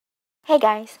Hey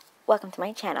guys, welcome to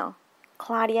my channel,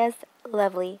 Claudia's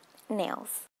Lovely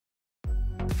Nails.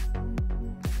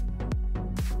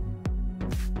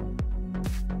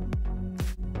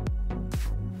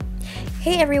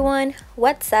 Hey everyone,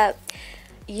 what's up?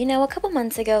 You know, a couple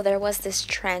months ago there was this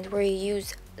trend where you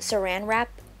use Saran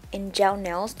wrap in gel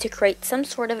nails to create some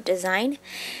sort of design.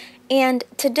 And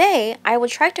today I will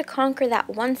try to conquer that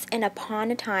once in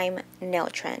upon a time nail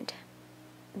trend.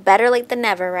 Better late than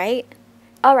never, right?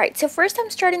 Alright, so first I'm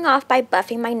starting off by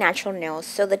buffing my natural nails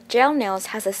so the gel nails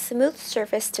has a smooth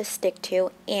surface to stick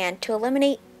to and to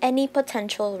eliminate any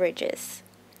potential ridges.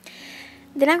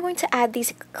 Then I'm going to add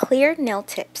these clear nail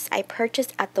tips I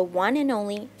purchased at the one and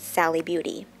only Sally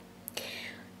Beauty.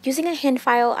 Using a hand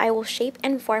file, I will shape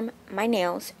and form my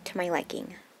nails to my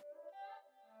liking.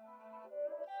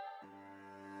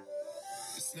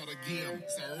 It's not a game,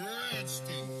 it's a rich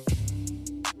thing.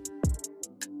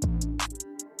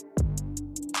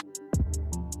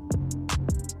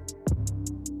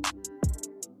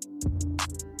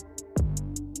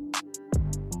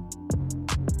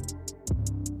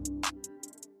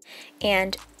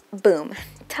 And boom,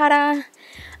 ta-da!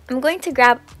 I'm going to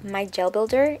grab my gel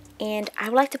builder, and I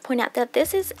would like to point out that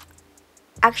this is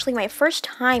actually my first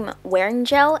time wearing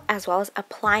gel as well as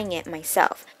applying it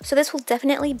myself. So this will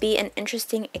definitely be an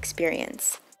interesting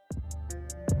experience.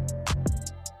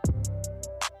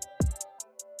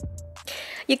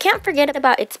 You can't forget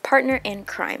about its partner in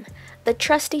crime, the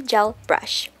trusty gel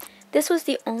brush. This was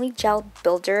the only gel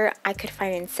builder I could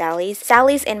find in Sally's.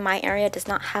 Sally's in my area does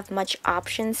not have much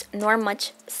options, nor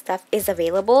much stuff is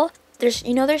available. There's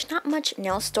not much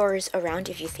nail stores around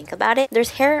if you think about it.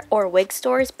 There's hair or wig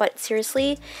stores, but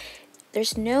seriously,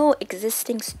 there's no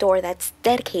existing store that's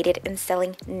dedicated in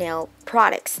selling nail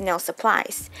products, nail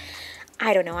supplies.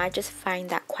 I don't know, I just find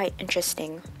that quite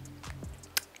interesting.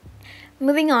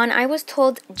 Moving on, I was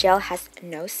told gel has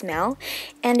no smell,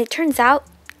 and it turns out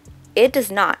it does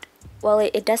not. Well,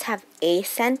 it does have a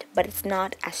scent, but it's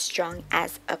not as strong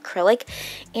as acrylic,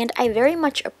 and I very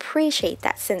much appreciate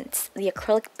that since the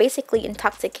acrylic basically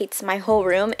intoxicates my whole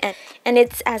room, and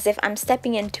it's as if I'm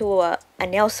stepping into a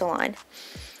nail salon.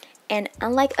 And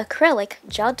unlike acrylic,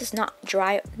 gel does not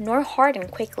dry nor harden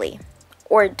quickly,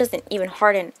 or it doesn't even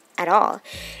harden at all.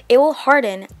 It will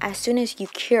harden as soon as you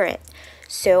cure it,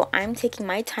 so I'm taking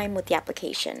my time with the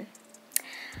application.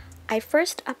 I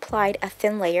first applied a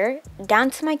thin layer down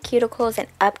to my cuticles and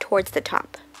up towards the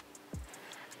top.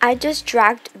 I just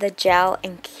dragged the gel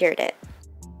and cured it.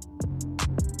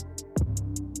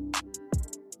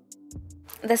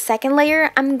 The second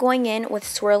layer, I'm going in with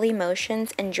swirly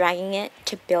motions and dragging it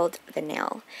to build the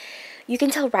nail. You can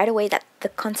tell right away that the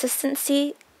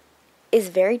consistency is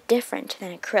very different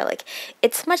than acrylic.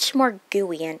 It's much more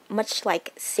gooey and much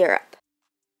like syrup.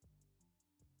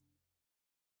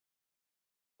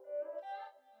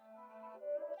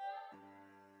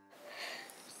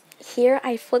 Here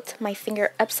I flipped my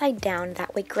finger upside down,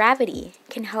 that way gravity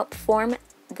can help form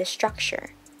the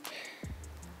structure.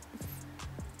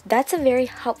 That's a very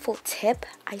helpful tip.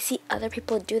 I see other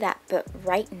people do that, but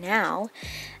right now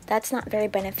that's not very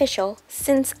beneficial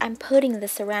since I'm putting the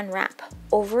Saran wrap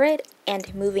over it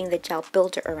and moving the gel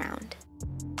builder around.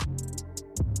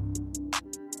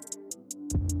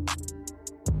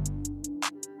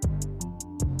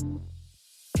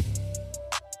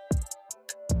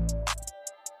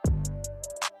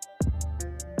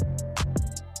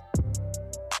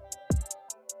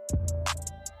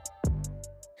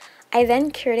 I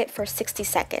then cured it for 60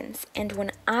 seconds, and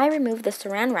when I removed the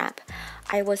Saran wrap,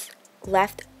 I was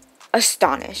left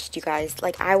astonished, you guys.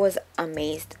 Like, I was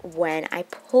amazed when I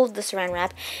pulled the Saran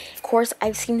wrap. Of course,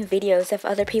 I've seen videos of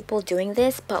other people doing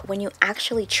this, but when you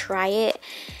actually try it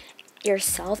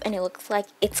yourself and it looks like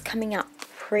it's coming out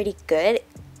pretty good,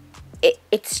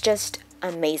 it's just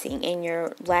amazing, and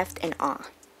you're left in awe.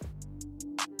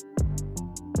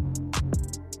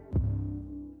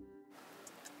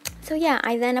 So yeah,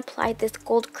 I then applied this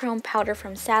gold chrome powder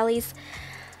from Sally's.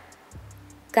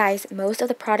 Guys, most of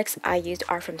the products I used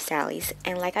are from Sally's,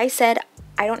 and like I said,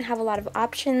 I don't have a lot of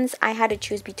options. I had to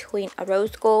choose between a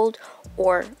rose gold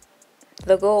or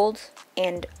the gold,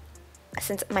 and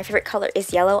since my favorite color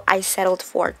is yellow, I settled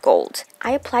for gold.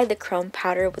 I applied the chrome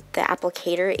powder with the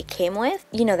applicator it came with.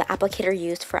 You know, the applicator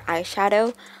used for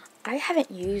eyeshadow. I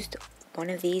haven't used one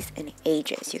of these in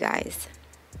ages, you guys.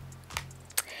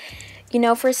 You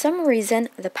know, for some reason,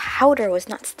 the powder was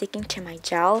not sticking to my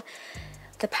gel.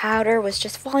 The powder was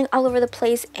just falling all over the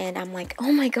place, and I'm like,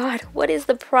 oh my god, what is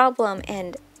the problem?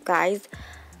 And guys,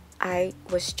 I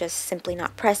was just simply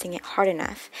not pressing it hard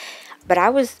enough. But I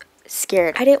was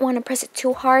scared. I didn't want to press it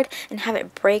too hard and have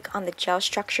it break on the gel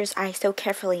structures I so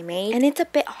carefully made. And it's a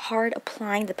bit hard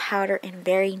applying the powder in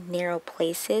very narrow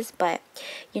places, but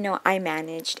you know, I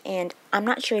managed. And I'm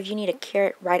not sure if you need to cure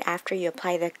it right after you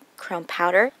apply the chrome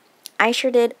powder. I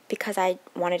sure did because I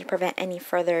wanted to prevent any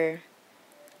further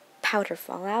powder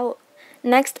fallout.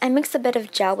 Next, I mixed a bit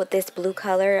of gel with this blue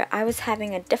color. I was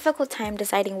having a difficult time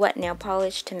deciding what nail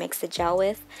polish to mix the gel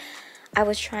with. I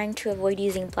was trying to avoid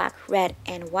using black, red,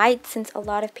 and white since a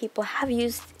lot of people have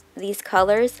used these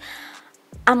colors.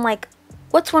 I'm like,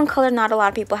 what's one color not a lot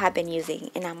of people have been using?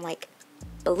 And I'm like,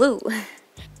 blue.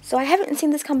 So I haven't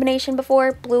seen this combination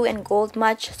before, blue and gold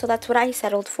much, so that's what I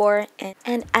settled for.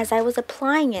 And as I was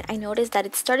applying it, I noticed that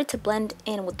it started to blend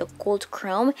in with the gold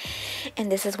chrome,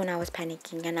 and this is when I was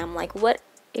panicking, and I'm like, what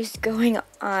is going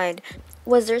on?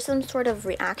 Was there some sort of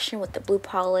reaction with the blue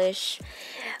polish?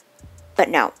 But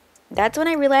no, that's when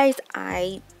I realized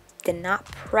I did not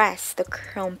press the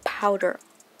chrome powder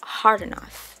hard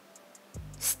enough.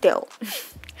 Still.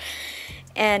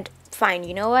 And fine,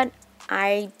 you know what?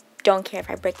 I don't care if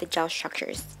I break the gel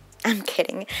structures. I'm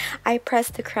kidding. I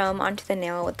pressed the chrome onto the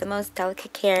nail with the most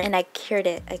delicate care and I cured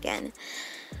it again.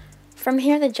 From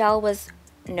here, the gel was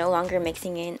no longer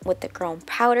mixing in with the chrome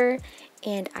powder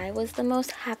and I was the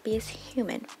most happiest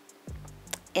human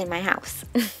in my house.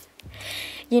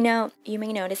 You know, you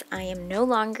may notice I am no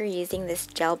longer using this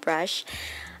gel brush.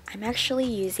 I'm actually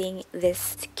using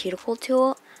this cuticle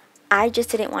tool. I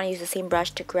just didn't want to use the same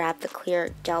brush to grab the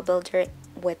clear gel builder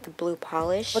with the blue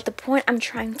polish. But the point I'm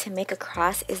trying to make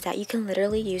across is that you can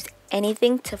literally use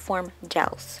anything to form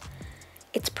gels.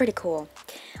 It's pretty cool.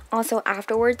 Also,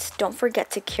 afterwards, don't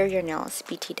forget to cure your nails,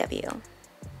 BTW.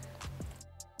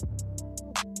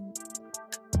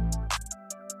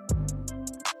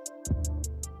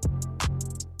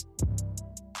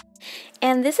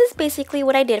 And this is basically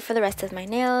what I did for the rest of my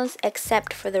nails,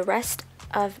 except for the rest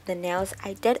of the nails,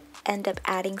 I did end up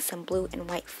adding some blue and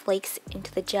white flakes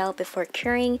into the gel before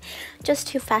curing, just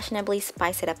to fashionably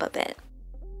spice it up a bit.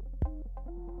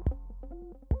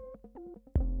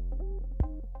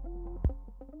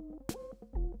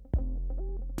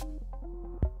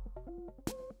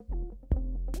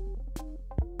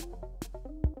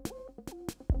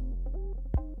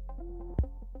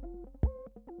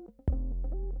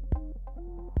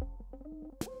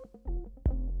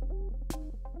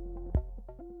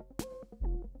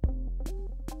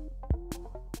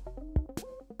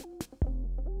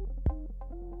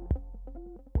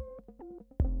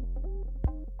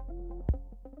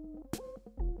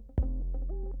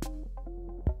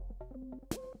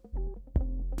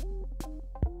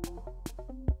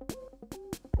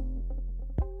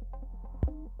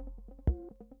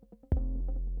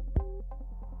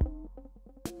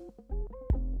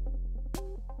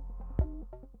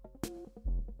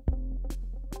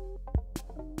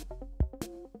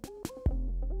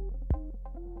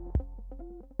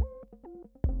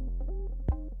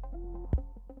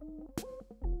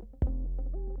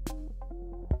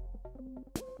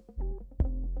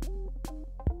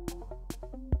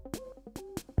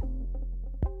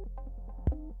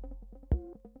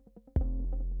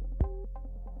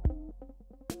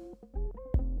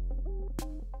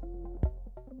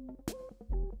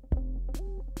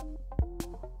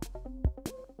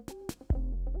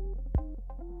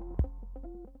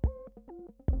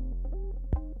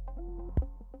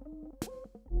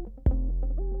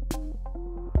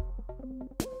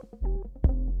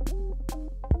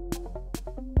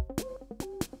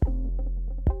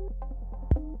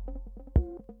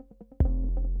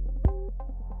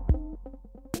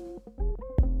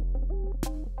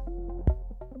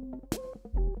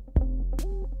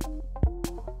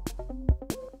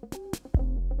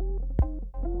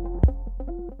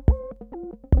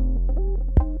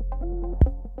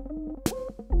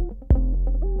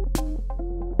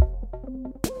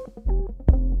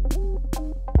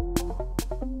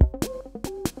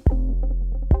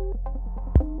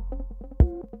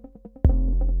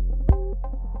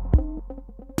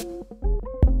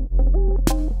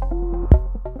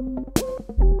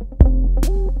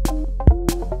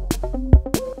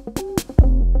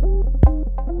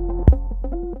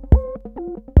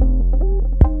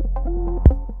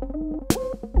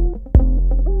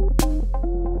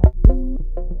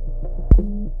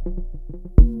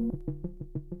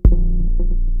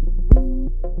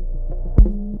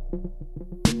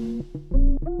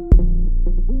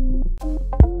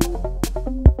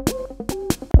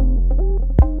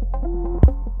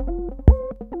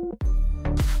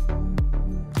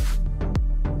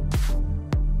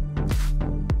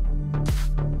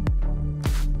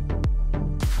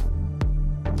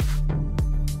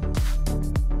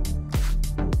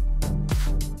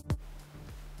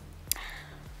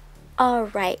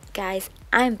 Alright guys,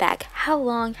 I'm back. How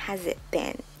long has it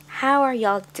been? How are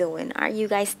y'all doing? Are you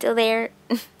guys still there?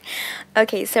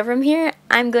 Okay, so from here,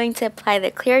 I'm going to apply the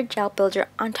clear gel builder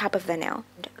on top of the nail.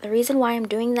 The reason why I'm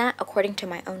doing that, according to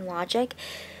my own logic,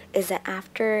 is that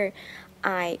after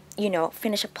I,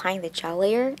 finish applying the gel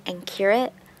layer and cure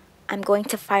it, I'm going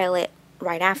to file it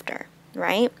right after,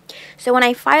 right? So when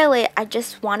I file it, I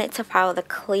just want it to file the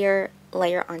clear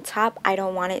layer on top. I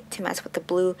don't want it to mess with the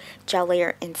blue gel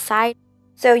layer inside.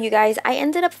 So you guys, I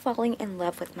ended up falling in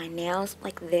love with my nails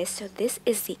like this. So this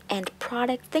is the end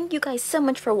product. Thank you guys so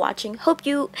much for watching.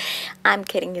 I'm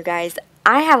kidding you guys.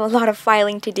 I have a lot of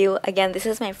filing to do. Again, this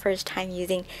is my first time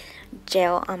using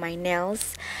gel on my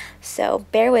nails. So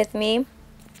bear with me.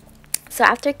 So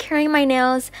after curing my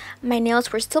nails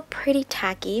were still pretty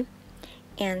tacky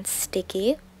and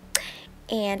sticky.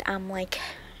 And I'm like,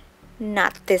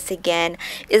 not this again.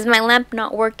 Is my lamp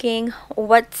not working?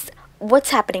 What's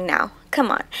happening now? Come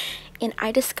on. And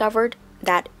I discovered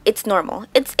that it's normal.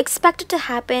 It's expected to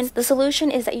happen. The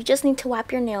solution is that you just need to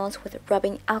wipe your nails with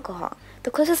rubbing alcohol. The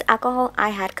closest alcohol I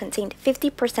had contained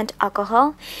 50%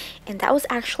 alcohol, and that was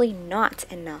actually not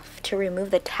enough to remove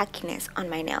the tackiness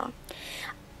on my nail.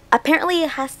 Apparently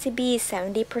it has to be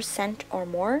 70% or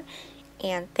more,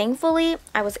 and thankfully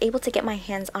I was able to get my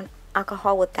hands on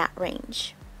alcohol with that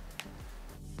range.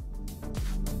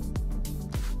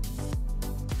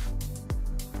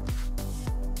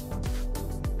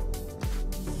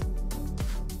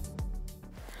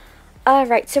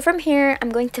 Alright, so from here, I'm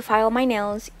going to file my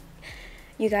nails.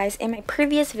 You guys, in my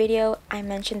previous video, I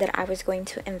mentioned that I was going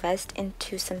to invest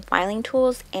into some filing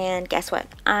tools, and guess what?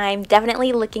 I'm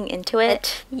definitely looking into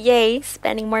it. Yay,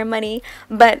 spending more money.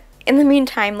 But in the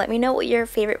meantime, let me know what your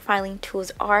favorite filing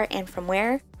tools are and from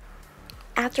where.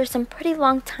 After some pretty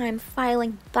long time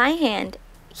filing by hand,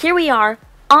 here we are,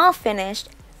 all finished.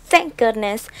 Thank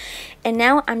goodness. And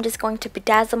now I'm just going to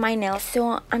bedazzle my nails.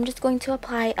 So I'm just going to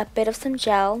apply a bit of some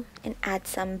gel and add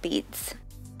some beads.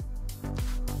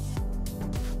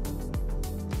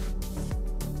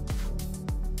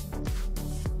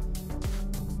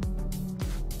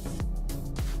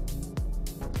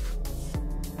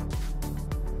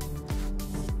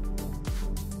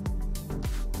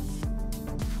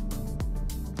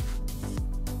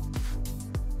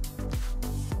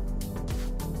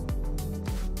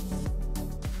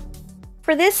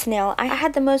 For this nail, I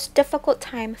had the most difficult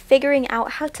time figuring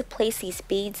out how to place these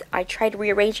beads. I tried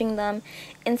rearranging them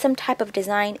in some type of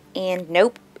design, and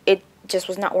nope, it just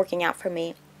was not working out for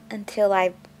me until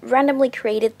I randomly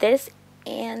created this,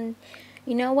 and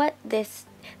you know what? This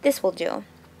will do.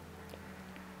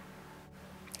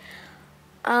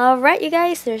 Alright you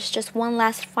guys, there's just one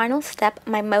last final step,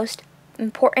 my most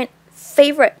important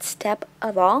favorite step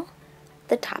of all,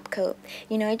 the top coat.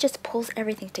 It just pulls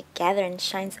everything together and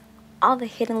shines all the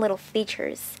hidden little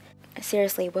features.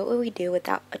 Seriously, what would we do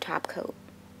without a top coat?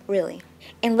 Really.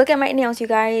 And look at my nails, you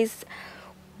guys.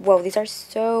 Whoa, these are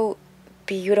so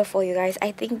beautiful, you guys.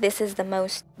 I think this is the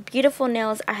most beautiful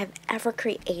nails I have ever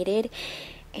created.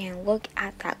 And look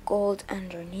at that gold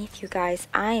underneath, you guys.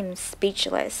 I'm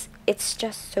speechless. It's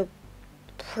just so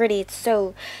pretty. It's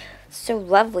so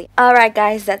lovely. Alright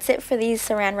guys, that's it for these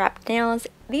saran wrapped nails.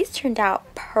 These turned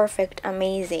out perfect,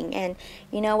 amazing, and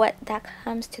you know what? That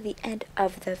comes to the end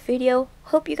of the video.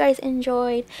 Hope you guys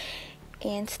enjoyed,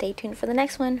 and stay tuned for the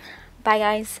next one. Bye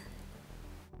guys.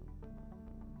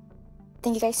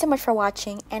 Thank you guys so much for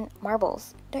watching, and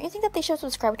marbles, don't you think that they should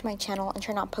subscribe to my channel and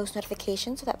turn on post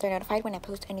notifications so that they're notified when I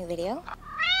post a new video?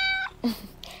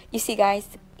 You see guys,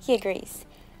 he agrees.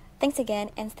 Thanks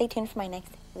again, and stay tuned for my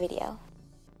next video.